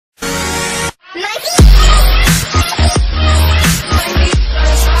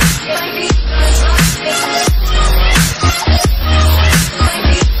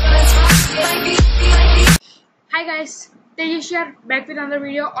here back with another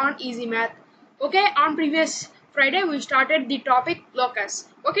video on easy math. Okay, on previous Friday we started the topic locus.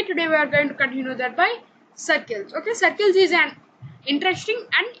 Okay, today we are going to continue that by circles. Okay, circles is an interesting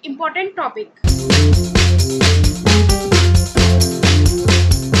and important topic.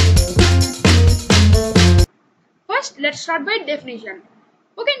 First, let's start by definition.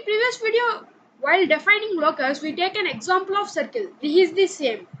 Okay, in previous video, while defining locus, we take an example of circle. This is the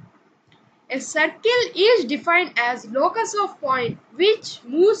same. A circle is defined as locus of point which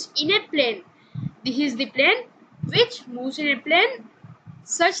moves in a plane. This is the plane which moves in a plane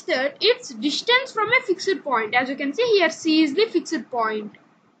such that its distance from a fixed point. As you can see here, C is the fixed point.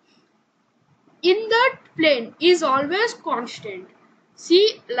 In that plane is always constant.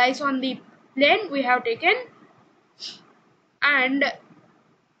 C lies on the plane we have taken, and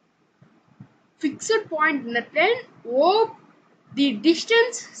fixed point in the plane O, the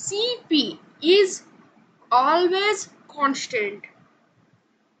distance CP is always constant.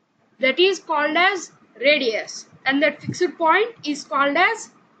 That is called as radius, and that fixed point is called as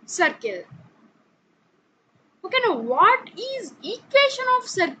circle. Okay, now what is equation of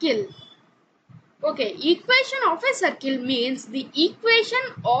circle? Okay, equation of a circle means the equation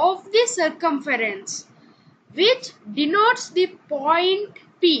of the circumference which denotes the point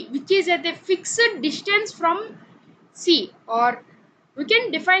P, which is at a fixed distance from C, or we can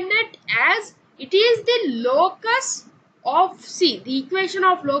define that as it is the locus of C, the equation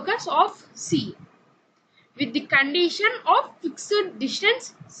of locus of C with the condition of fixed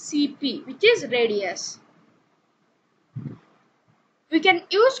distance CP, which is radius. We can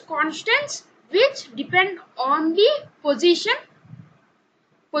use constants which depend on the position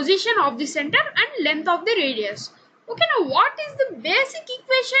of the center and length of the radius. Okay, now what is the basic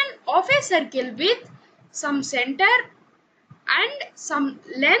equation of a circle with some center and some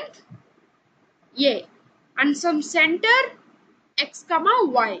length A and some center x comma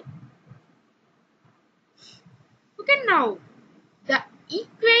y? Okay, now the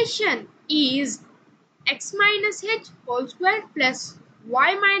equation is x minus h whole square plus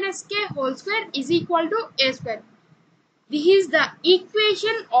y minus k whole square is equal to a square. This is the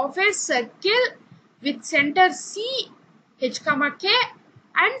equation of a circle with center C, h comma k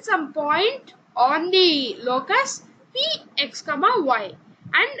and some point on the locus P, x comma y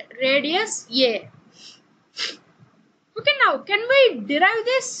and radius A. Okay, now can we derive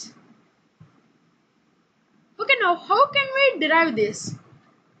this? Okay, now how can we derive this?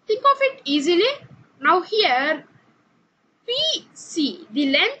 Think of it easily. Now here PC, the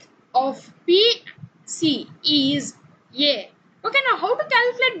length of PC is A. Okay, now how to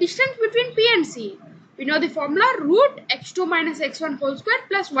calculate distance between P and C? We know the formula root x2 minus x1 whole square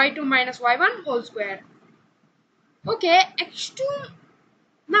plus y2 minus y1 whole square. Okay, x2,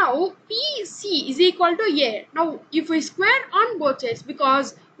 now PC is equal to A. Now if we square on both sides,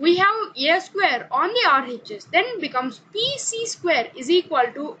 because we have A square on the RHS, then it becomes PC square is equal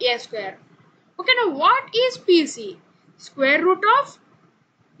to A square. Okay, now what is PC? Square root of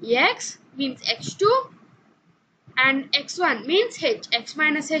x means x2 and x1 means h, x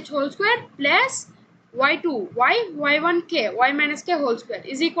minus h whole square plus y2, y1 k, y minus k whole square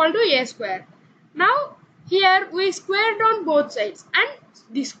is equal to A square. Now here we squared on both sides and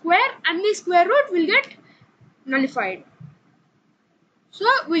the square and the square root will get nullified. So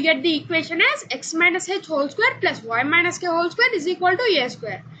we get the equation as x minus h whole square plus y minus k whole square is equal to A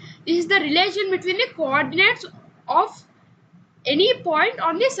square. This is the relation between the coordinates of any point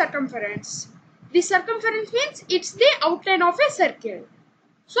on the circumference. The circumference means it's the outline of a circle.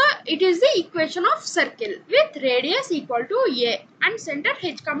 So it is the equation of circle with radius equal to A and center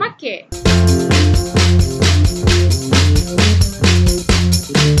h comma k.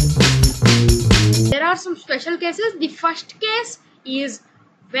 There are some special cases. The first case is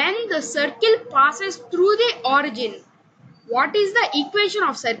when the circle passes through the origin. What is the equation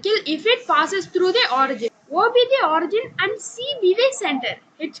of circle if it passes through the origin? O be the origin and C be the center,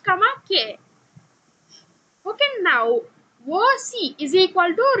 h comma k. Okay, now OC is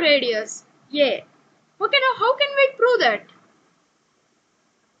equal to radius A. Okay, now how can we prove that?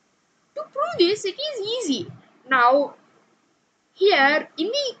 To prove this, it is easy. Now here in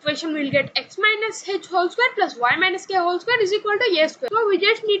the equation we will get x minus h whole square plus y minus k whole square is equal to A square. So we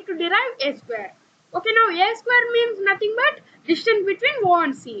just need to derive A square. Okay, now A square means nothing but distance between O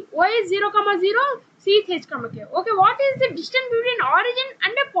and C. O is 0, 0, C is h, k. Okay, what is the distance between origin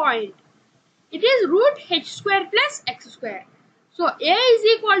and a point? It is root h square plus x square. So A is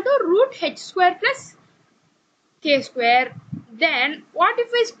equal to root h square plus k square. Then what if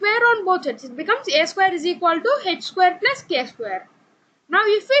we square on both sides? It becomes A square is equal to h square plus k square. Now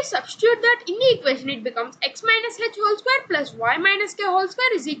if we substitute that in the equation, it becomes x minus h whole square plus y minus k whole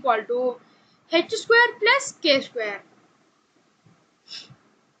square is equal to h square plus k square.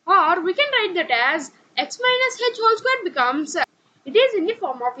 Or we can write that as x minus h whole square becomes, it is in the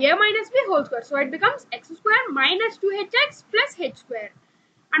form of a minus b whole square. So it becomes x square minus 2hx plus h square.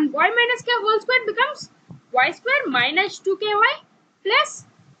 And y minus k whole square becomes y square minus 2ky plus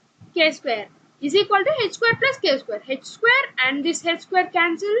k square is equal to h square plus k square. H square and this h square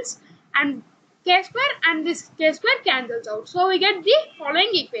cancels and k square and this k square cancels out. So we get the following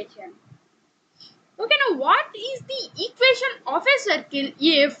equation. Okay, now what is the equation of a circle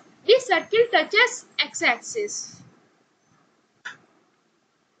if the circle touches x-axis?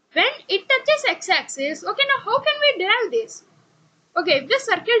 When it touches x-axis, okay, now how can we derive this? Okay, if the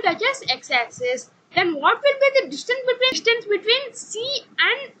circle touches x-axis, then what will be the distance between C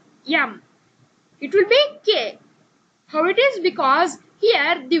and M? It will be k. How it is? Because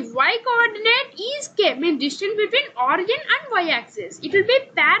here the y coordinate is k, means distance between origin and y-axis. It will be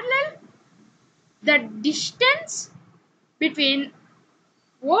parallel. The distance between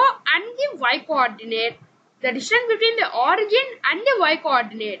O and the y coordinate, the distance between the origin and the y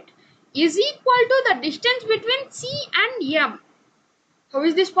coordinate is equal to the distance between C and M. How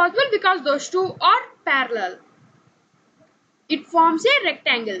is this possible? Because those two are parallel. It forms a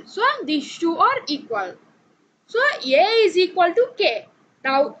rectangle. So these two are equal. So A is equal to K.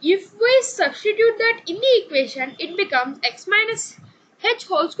 Now if we substitute that in the equation, it becomes x minus h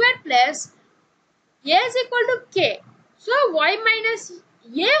whole square plus A is equal to K. So y minus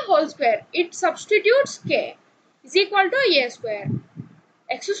A whole square, it substitutes K, is equal to A square.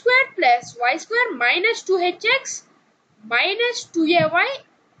 X square plus y square minus 2hx minus 2ay.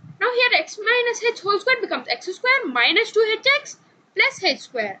 Now here x minus h whole square becomes x square minus 2hx plus h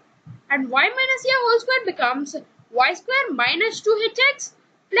square. And y minus a whole square becomes y square minus 2hx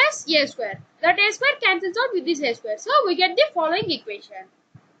plus a square. That a square cancels out with this a square. So we get the following equation.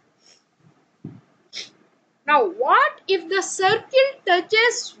 Now what if the circle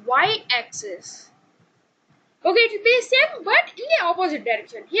touches y-axis? Okay, it will be the same but in the opposite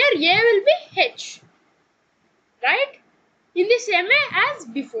direction. Here a will be h. Right? In the same way as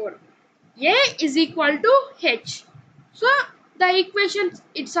before. A is equal to h. So the equation,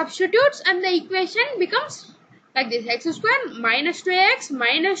 it substitutes and the equation becomes like this. X square minus 2x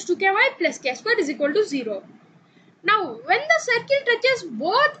minus 2ky plus k square is equal to 0. Now when the circle touches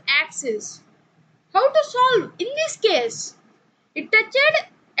both axes, how to solve? In this case, it touched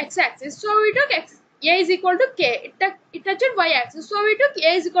x-axis, so we took a is equal to k. It touched y-axis, so we took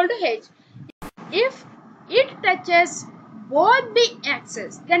a is equal to h. If it touches both the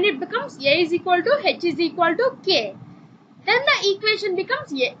axes, then it becomes a is equal to h is equal to k. Then the equation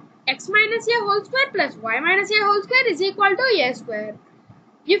becomes x minus a whole square plus y minus a whole square is equal to a square.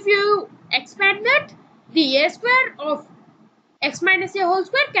 If you expand that, the a square of x minus a whole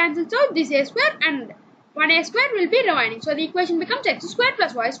square cancels out this a square and one a square will be remaining. So the equation becomes x square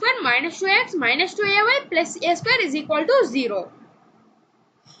plus y square minus 2x minus 2ay plus a square is equal to 0.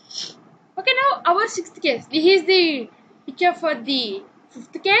 Okay, now our sixth case. This is the picture for the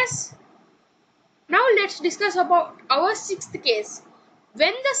fifth case. Now let's discuss about our sixth case.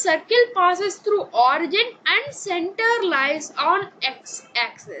 When the circle passes through origin and center lies on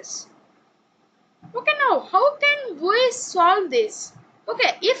x-axis. Okay, now how can we solve this?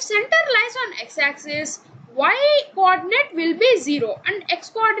 Okay, if center lies on x-axis, y coordinate will be 0 and x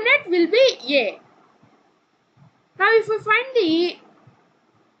coordinate will be a. Now if we find the,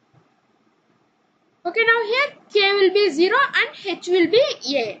 okay, now here k will be 0 and h will be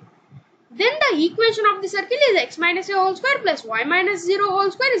a. Then the equation of the circle is x minus a whole square plus y minus 0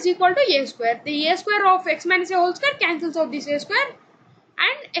 whole square is equal to a square. The a square of x minus a whole square cancels out this a square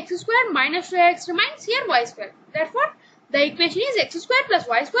and x square minus 2x remains here y square. Therefore, the equation is x square plus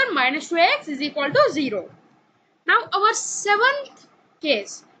y square minus 2x is equal to 0. Now our seventh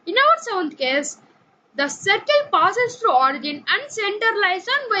case. In our seventh case, the circle passes through origin and center lies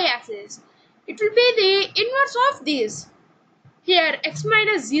on y-axis. It will be the inverse of this. Here x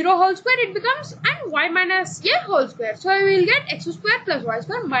minus 0 whole square it becomes and y minus a whole square. So we will get x square plus y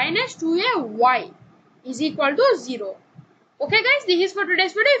square minus 2ay is equal to 0. Okay guys, this is for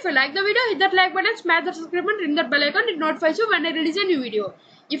today's video. If you like the video, hit that like button, smash the subscribe button, ring that bell icon. It notifies you when I release a new video.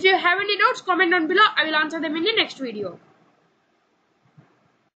 If you have any doubts, comment down below. I will answer them in the next video.